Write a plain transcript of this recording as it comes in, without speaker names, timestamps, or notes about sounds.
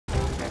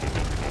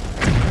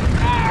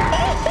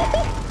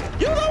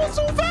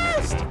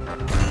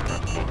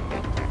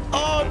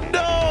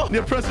The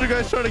oppressor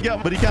guy's trying to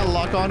get, but he can't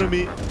lock onto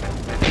me.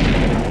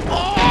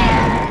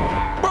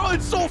 Oh! Bro,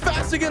 it's so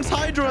fast against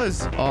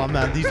Hydras. Oh,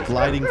 man, these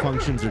gliding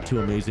functions are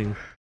too amazing.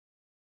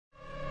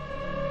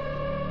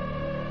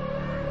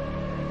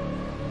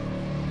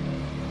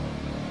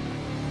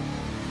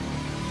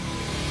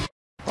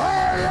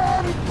 I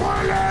am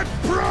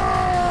bulletproof!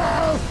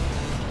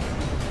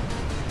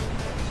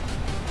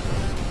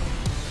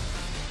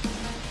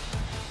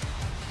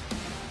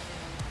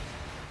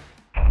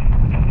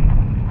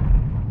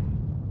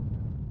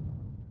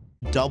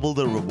 Double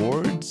the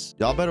rewards.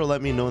 Y'all better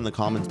let me know in the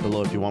comments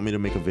below if you want me to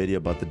make a video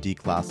about the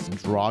D-class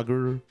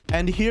Draugr.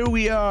 And here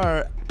we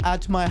are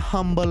at my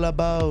humble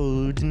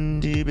abode.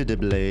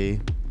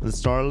 The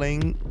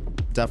Starling.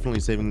 Definitely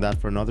saving that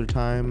for another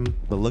time.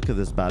 But look at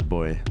this bad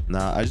boy.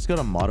 Now, I just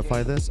gotta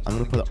modify this. I'm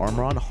gonna put the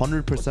armor on.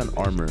 100%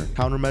 armor.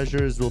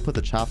 Countermeasures, we'll put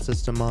the chaff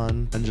system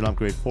on. Engine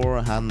upgrade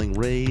 4, handling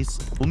race.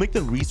 We'll make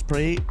the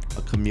respray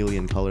a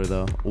chameleon color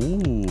though.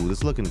 Ooh, this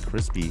is looking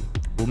crispy.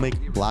 We'll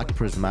make black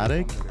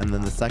prismatic. And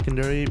then the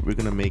secondary, we're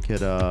gonna make it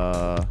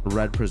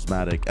red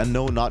prismatic. And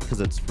no, not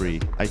because it's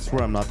free. I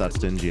swear I'm not that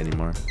stingy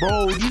anymore.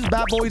 Bro, these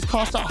bad boys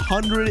cost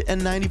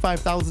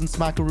 195,000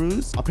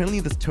 smackaroos.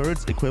 Apparently this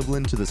turret's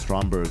equivalent to the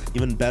Stromberg.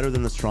 Even better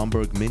than the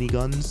Stromberg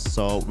miniguns.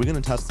 So we're gonna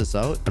test this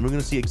out and we're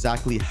gonna see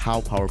exactly how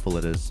powerful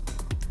it is.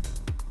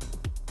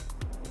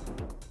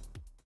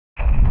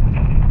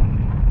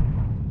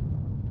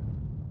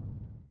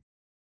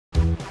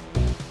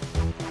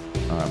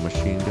 Alright,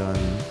 machine gun.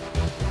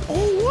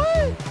 Oh,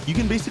 what? You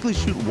can basically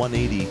shoot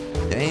 180.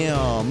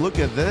 Damn, look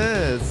at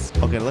this.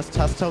 Okay, let's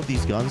test out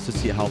these guns to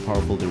see how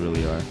powerful they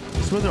really are.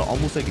 I swear they're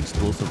almost like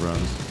explosive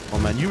rounds. Oh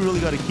man, you really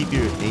got to keep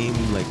your aim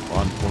like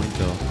on point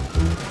though.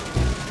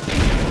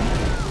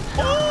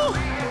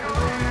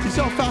 You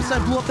see how fast I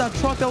blew up that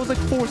truck? That was like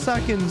 4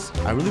 seconds.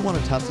 I really want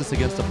to test this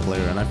against a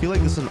player, and I feel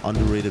like this is an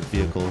underrated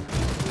vehicle.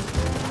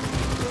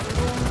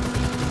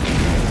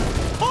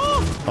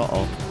 Oh!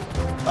 Uh-oh.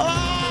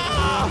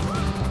 Ah!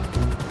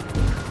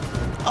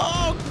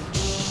 Oh,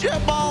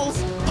 shit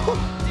balls! Oh!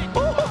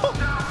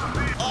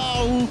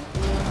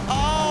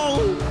 Oh!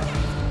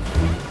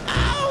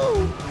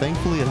 Ow!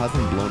 Thankfully, it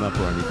hasn't blown up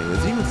or anything.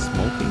 Is it even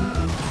smoking?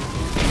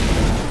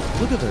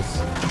 Look at this.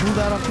 Blew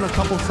that up in a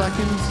couple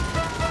seconds.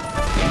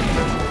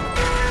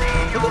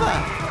 Look at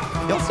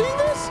that. Y'all seeing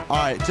this? All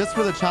right, just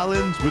for the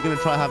challenge, we're gonna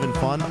try having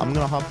fun. I'm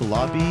gonna hop the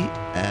lobby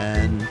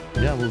and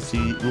yeah, we'll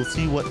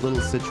see what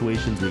little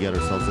situations we get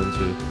ourselves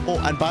into. Oh,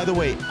 and by the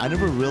way, I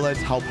never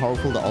realized how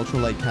powerful the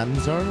ultralight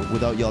cannons are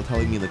without y'all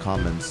telling me in the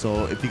comments.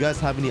 So if you guys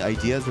have any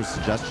ideas or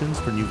suggestions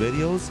for new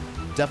videos,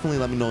 definitely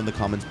let me know in the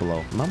comments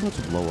below. I'm about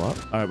to blow up.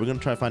 All right, we're gonna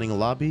try finding a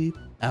lobby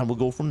and we'll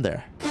go from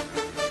there.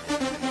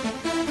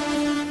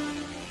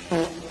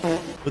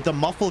 With the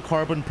muffled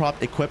carbon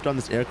prop equipped on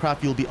this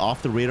aircraft, you'll be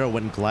off the radar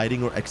when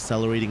gliding or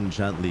accelerating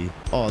gently.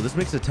 Oh, this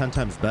makes it 10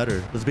 times better.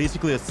 There's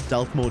basically a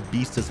stealth mode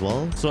beast as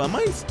well. So am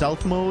I in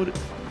stealth mode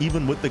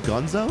even with the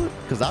guns out?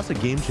 Because that's a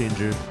game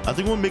changer. I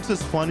think what makes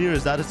this funnier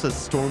is that it's a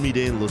stormy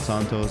day in Los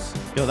Santos.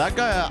 Yo, that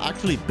guy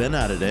actually been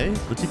at it, eh?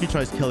 Let's see if he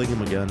tries killing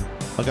him again.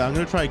 Okay, I'm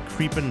gonna try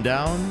creeping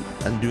down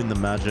and doing the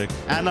magic.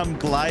 And I'm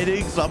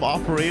gliding, so I'm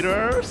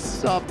operator.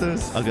 Stop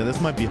this. Okay,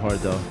 this might be hard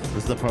though.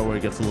 This is the part where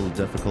it gets a little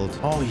difficult.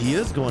 Oh, he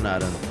is going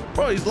at him.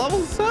 Bro, he's level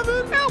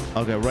 7. Help.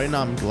 Okay, right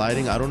now I'm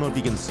gliding. I don't know if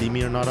you can see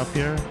me or not up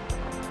here.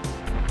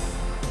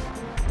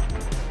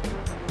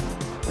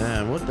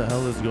 Man, what the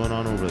hell is going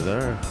on over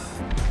there?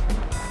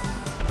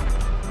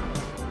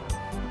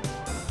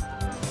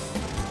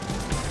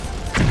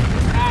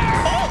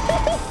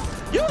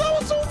 Oh, yo, that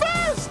was so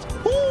fast.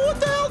 Oh, what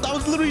the hell? That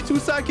was literally 2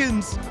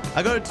 seconds.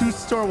 I got a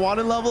 2-star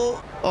wanted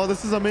level. Oh,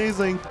 this is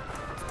amazing.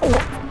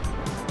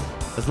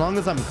 As long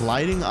as I'm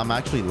gliding, I'm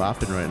actually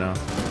laughing right now.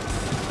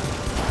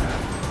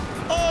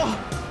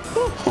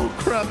 Oh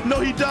crap, no,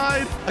 he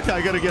died. Okay,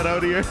 I gotta get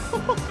out of here.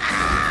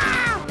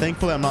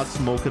 Thankfully, I'm not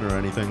smoking or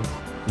anything.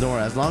 Don't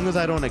worry, as long as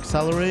I don't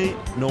accelerate,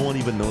 no one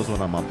even knows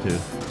what I'm up to.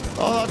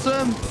 Oh, that's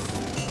him.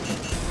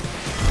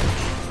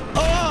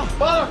 Oh!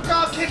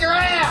 Motherfucker, kick your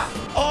ass!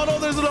 Oh no,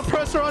 there's an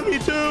oppressor on me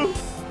too.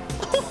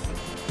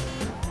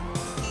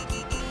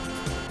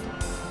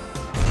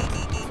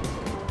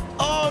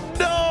 Oh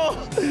no!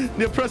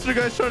 The oppressor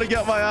guy's trying to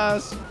get my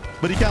ass,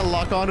 but he can't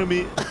lock onto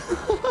me.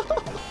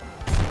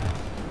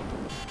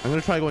 I'm gonna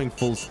try going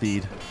full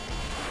speed.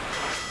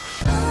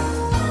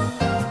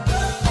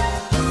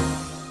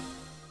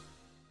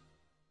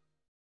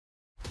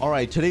 All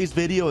right, today's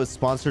video is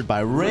sponsored by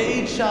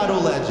Raid Shadow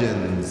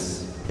Legends.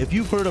 If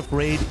you've heard of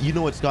Raid, you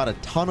know it's got a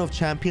ton of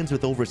champions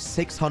with over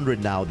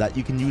 600 now that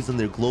you can use in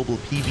their global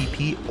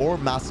PvP or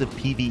massive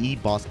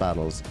PvE boss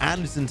battles.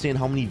 And it's insane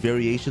how many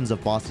variations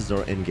of bosses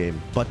are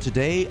in-game. But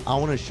today, I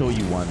want to show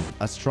you one.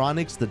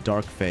 Astronix the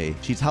Dark Fae.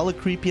 She's hella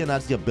creepy and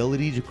has the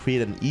ability to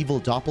create an evil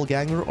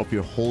doppelganger of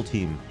your whole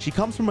team. She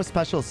comes from a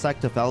special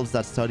sect of elves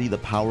that study the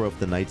power of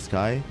the night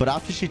sky. But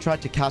after she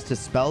tried to cast a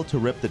spell to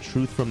rip the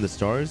truth from the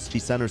stars, she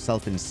sent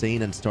herself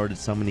insane and started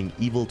summoning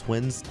evil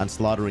twins and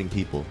slaughtering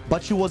people.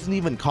 But she wasn't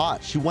even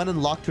caught. She went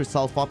and locked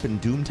herself up in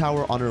Doom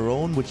Tower on her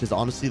own, which is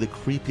honestly the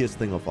creepiest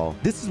thing of all.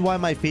 This is why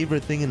my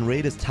favorite thing in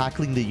Raid is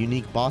tackling the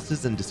unique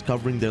bosses and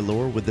discovering their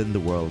lore within the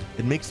world.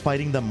 It makes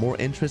fighting them more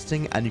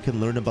interesting, and you can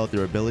learn about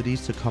their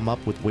abilities to come up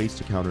with ways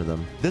to counter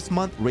them. This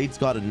month, Raid's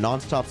got a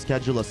non-stop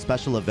schedule of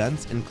special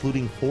events,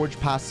 including Forge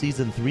Pass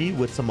Season 3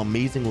 with some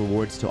amazing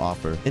rewards to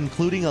offer,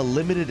 including a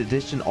limited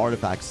edition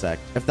artifact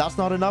sect. If that's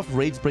not enough,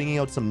 Raid's bringing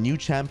out some new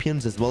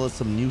champions as well as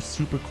some new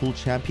super cool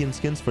champion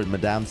skins for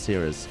Madame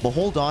Sears. But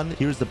hold on,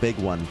 here's the big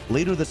one.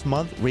 Later this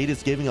month, Raid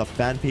is giving a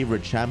fan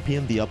favorite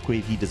champion the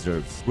upgrade he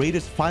deserves. Raid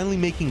is finally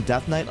making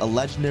Death Knight a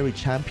legendary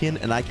champion,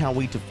 and I can't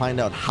wait to find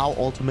out how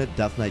ultimate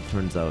Death Knight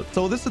turns out.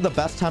 So this is the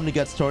best time to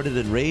get started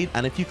in Raid,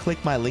 and if you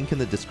click my link in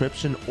the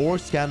description or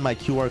scan my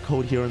QR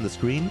code here on the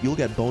screen, you'll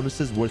get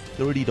bonuses worth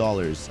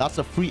 $30. That's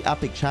a free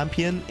epic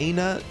champion,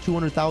 Aina,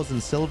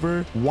 200,000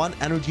 silver, 1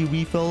 energy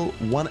refill,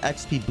 1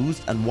 XP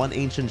boost, and 1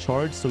 ancient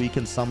charge, so you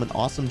can summon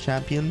awesome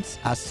champions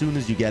as soon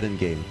as you get in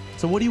game.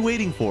 So what are you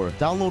waiting for?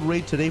 Download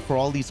Raid today for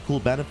all these cool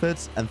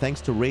benefits, and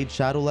thanks to Raid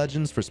Shadow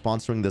Legends for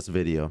sponsoring this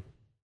video.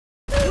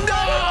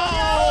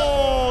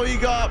 No! He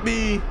got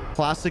me!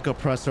 Classic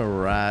oppressor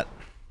rat.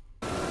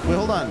 Wait,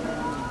 hold on.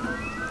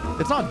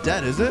 It's not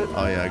dead, is it?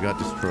 Oh yeah, I got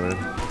destroyed.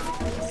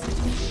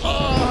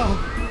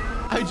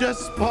 Oh! I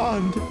just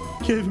spawned.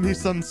 Give me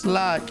some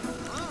slack.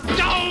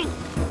 No!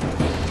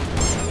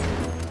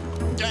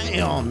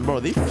 Damn, bro,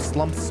 they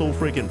slumped so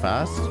freaking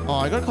fast. Oh,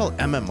 I gotta call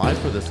MMI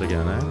for this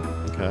again, eh?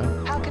 Okay.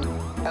 How can...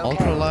 Okay.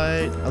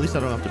 Ultralight. At least I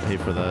don't have to pay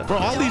for that. Bro,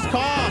 all these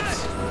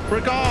cops!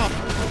 Frick off!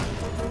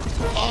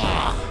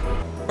 Ah!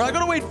 Bro, I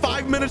gotta wait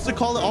 5 minutes to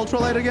call it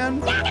Ultralight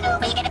again?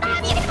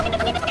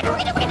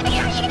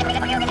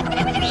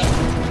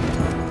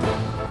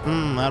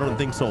 I don't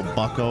think so,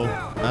 bucko.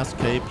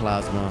 SK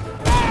Plasma.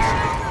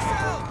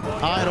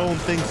 I don't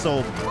think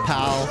so,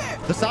 pal.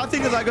 The sad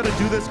thing is I gotta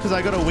do this because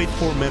I gotta wait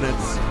 4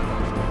 minutes.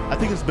 I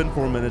think it's been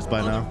 4 minutes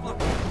by now.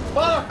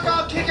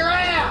 Motherfucker, kick her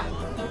ass!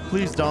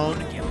 Please don't.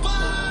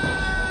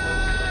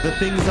 The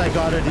things I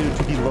gotta do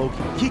to be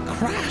low-key. He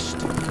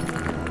crashed.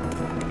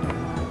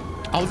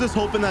 I was just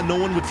hoping that no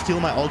one would steal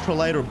my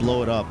Ultralight or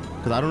blow it up,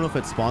 because I don't know if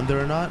it spawned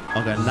there or not.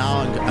 Okay,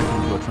 now I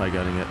can go try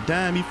getting it.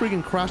 Damn, he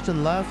freaking crashed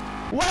and left.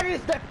 What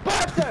is the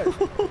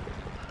person?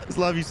 This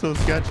lobby's so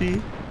sketchy.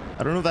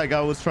 I don't know if that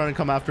guy was trying to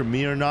come after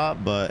me or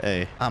not, but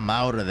hey, I'm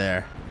out of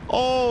there.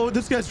 Oh,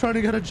 this guy's trying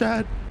to get a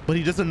chat, but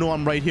he doesn't know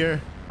I'm right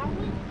here.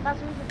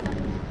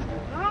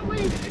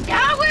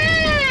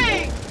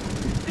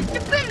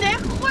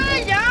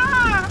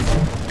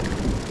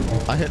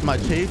 I hit my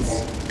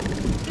chase.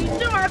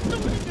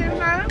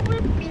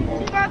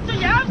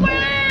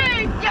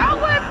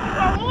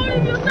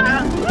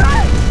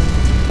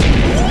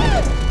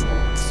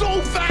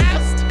 So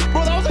fast!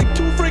 Bro, that was like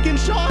 2 freaking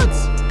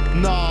shots.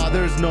 Nah,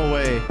 there's no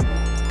way.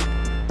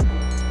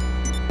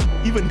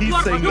 Even he's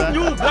saying that.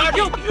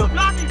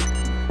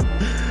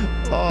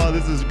 Oh,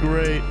 this is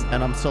great.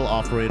 And I'm still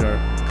off radar,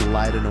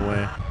 gliding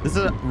away. This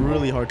is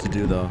really hard to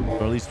do though,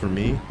 or at least for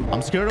me.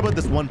 I'm scared about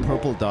this one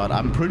purple dot.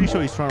 I'm pretty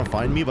sure he's trying to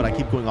find me, but I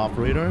keep going off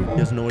radar. He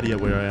has no idea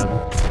where I am.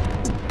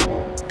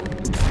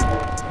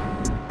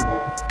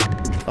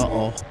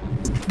 Uh-oh.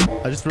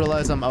 I just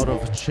realized I'm out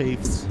of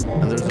chafes,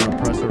 and there's an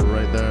oppressor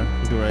right there.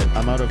 You're right.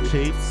 I'm out of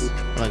chafes,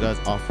 and that guy's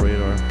off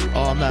radar.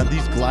 Oh man,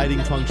 these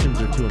gliding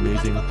functions are too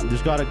amazing. You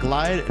just gotta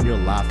glide, and you're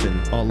laughing.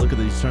 Oh, look at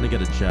this. He's trying to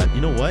get a jet.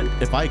 You know what?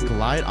 If I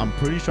glide, I'm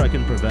pretty sure I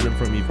can prevent him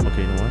from even...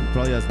 Okay, you know what? He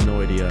probably has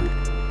no idea.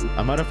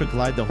 I might have to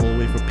glide the whole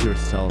way for pure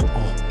stealth.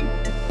 Oh.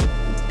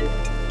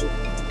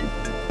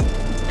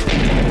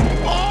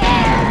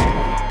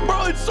 Oh!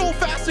 Bro, it's so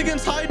fast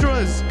against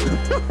Hydras.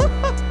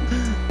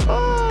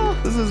 Oh,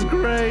 this is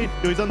great.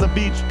 Yo, he's on the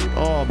beach.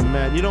 Oh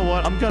man, you know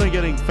what? I'm kind of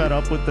getting fed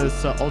up with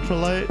this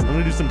Ultralight. I'm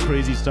gonna do some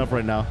crazy stuff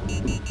right now.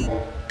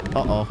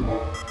 Uh-oh.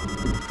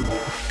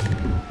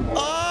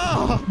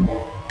 Oh!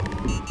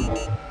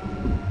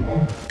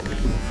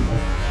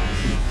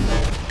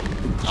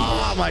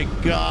 Oh my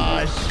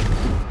gosh.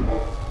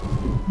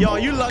 Yo,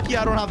 you lucky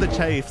I don't have the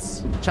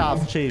chafes.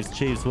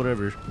 Chafes,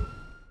 whatever.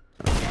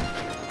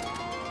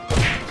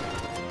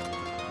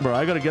 Bro,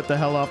 I gotta get the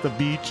hell off the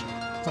beach.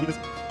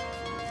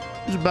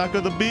 He's back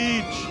on the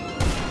beach.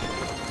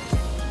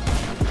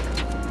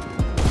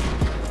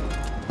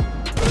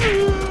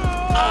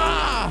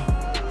 Ah!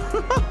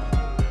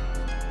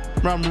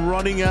 I'm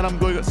running and I'm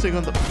going to sing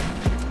on the...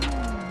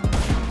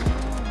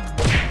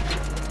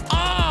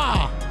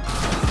 Ah!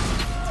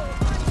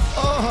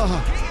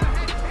 Oh!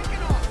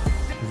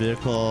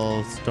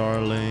 Vehicle,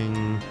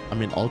 Starling. I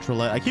mean,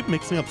 Ultralight. I keep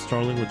mixing up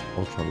Starling with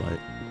Ultralight.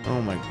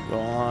 Oh my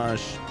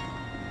gosh.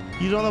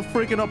 He's on the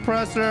freaking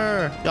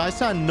oppressor. Yeah, I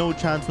stand no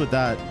chance with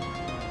that.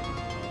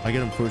 I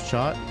get him first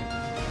shot.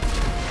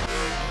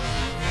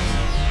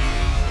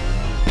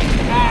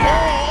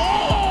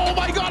 Oh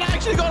my god, I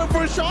actually got him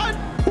first shot.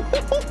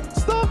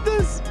 Stop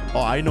this.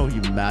 Oh, I know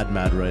he's mad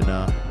right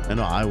now. I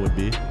know I would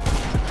be.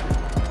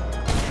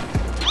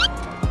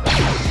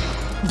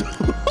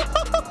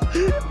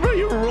 Bro,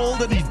 you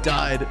rolled and he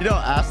died. You know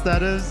how ass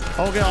that is?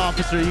 Okay,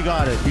 officer, you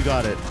got it. You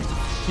got it.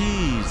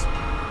 Jeez.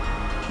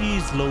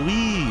 Jeez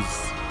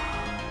Louise.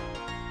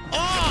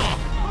 Oh!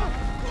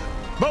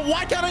 But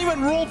why can't I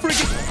even roll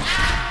freaking...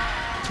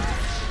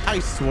 I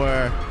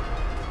swear.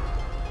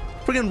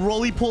 Freaking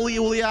roly-poly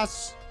woolly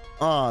ass.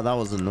 Oh, that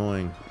was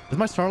annoying. Is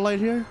my starlight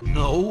here?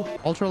 No.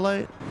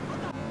 Ultralight?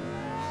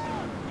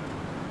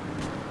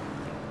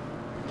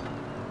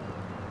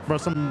 Bro,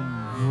 some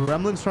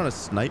gremlin's trying to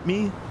snipe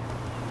me?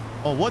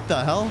 Oh, what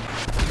the hell?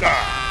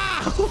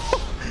 Ah!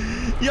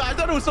 Yeah, I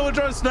thought it was someone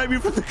trying to snipe me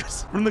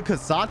from the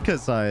Kasatka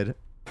side.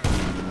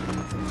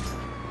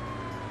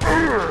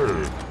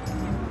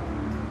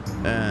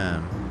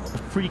 Damn.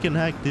 Freaking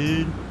heck,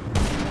 dude.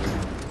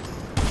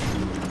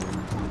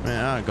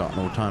 Man, I got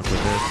no time for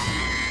this.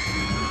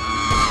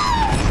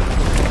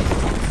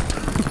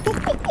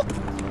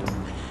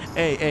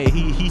 Hey,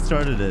 he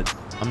started it.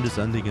 I'm just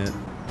ending it.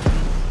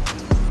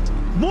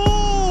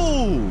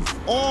 Move!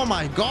 Oh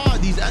my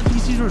god, these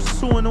NPCs are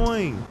so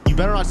annoying. You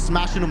better not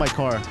smash into my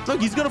car.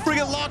 Look, he's gonna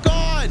freaking lock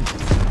on.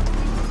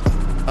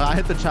 I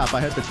hit the chap.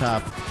 I hit the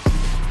chap.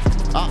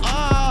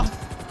 I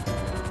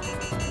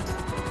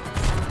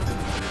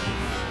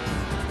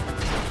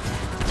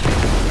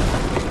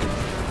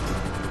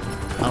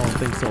don't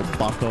think so,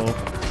 bucko.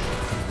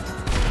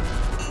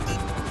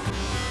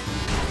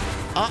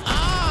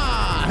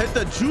 Hit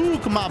the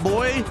juke, my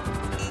boy.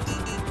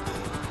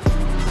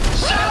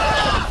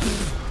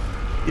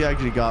 He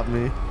actually got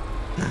me.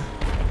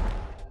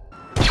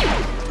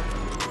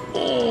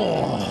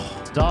 Oh,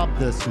 stop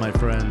this, my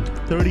friend.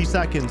 30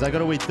 seconds. I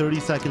gotta wait 30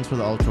 seconds for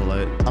the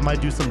ultralight. I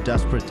might do some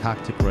desperate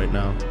tactic right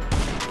now.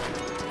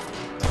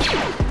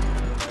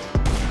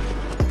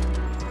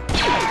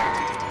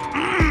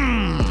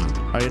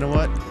 All right, you know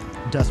what?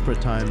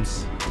 Desperate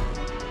times.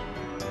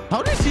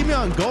 How did he see me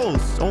on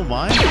Ghost? Oh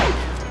my.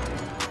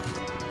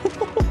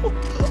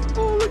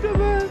 Oh, look at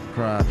that.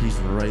 Crap, he's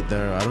right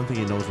there. I don't think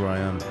he knows where I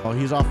am. Oh,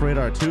 he's off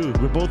radar too.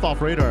 We're both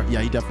off radar.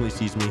 Yeah, he definitely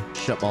sees me.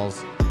 Shit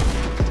balls.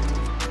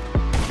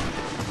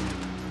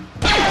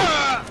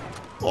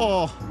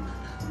 Oh,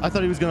 I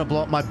thought he was gonna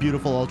blow up my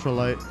beautiful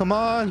ultralight. Come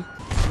on.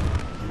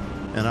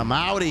 And I'm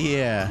out of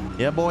here.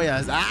 Yeah, boy, I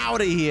was out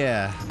of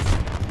here.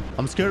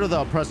 I'm scared of the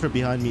oppressor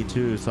behind me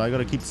too, so I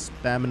gotta keep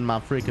spamming my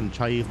freaking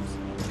chives.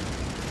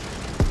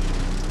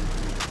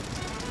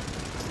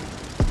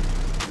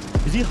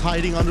 Is he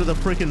hiding under the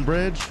freaking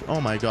bridge?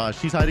 Oh my gosh,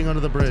 he's hiding under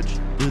the bridge.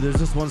 Dude, there's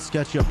this one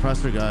sketchy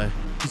oppressor guy.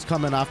 He's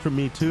coming after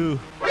me too.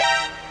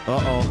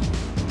 Uh-oh.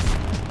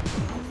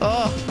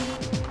 Oh.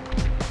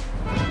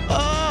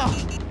 Oh.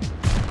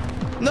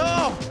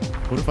 No.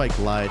 What if I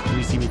glide? Can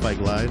you see me if I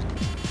glide?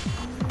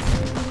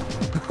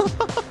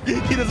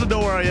 He doesn't know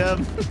where I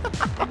am.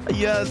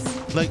 Yes.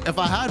 Like, if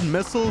I had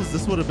missiles,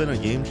 this would have been a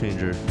game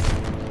changer.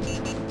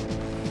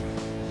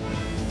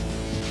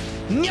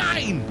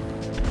 9!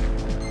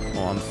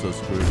 Oh, I'm so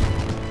screwed.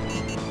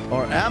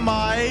 Or am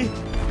I?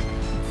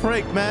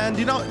 Frick, man.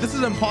 You know, this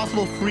is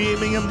impossible free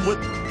aiming him with...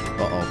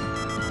 Uh-oh.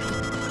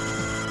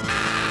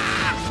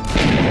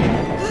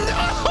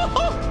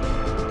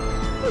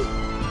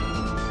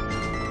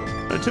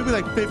 No! It took me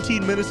like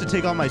 15 minutes to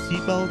take off my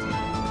seatbelt.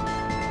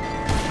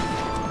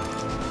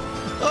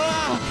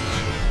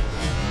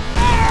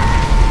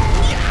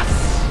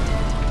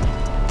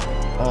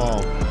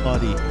 Oh,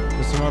 buddy.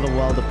 There's another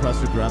wild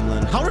oppressor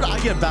gremlin. How did I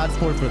get bad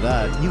score for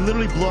that? He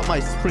literally blew up my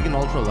freaking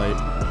ultralight.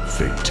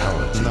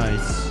 Fatality.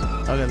 Nice.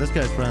 Okay, this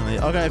guy's friendly.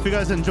 Okay, if you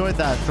guys enjoyed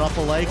that, drop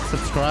a like,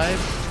 subscribe,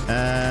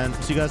 and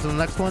see you guys in the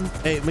next one.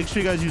 Hey, make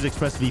sure you guys use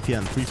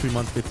ExpressVPN. Free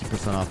months,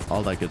 50% off.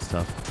 All that good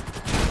stuff.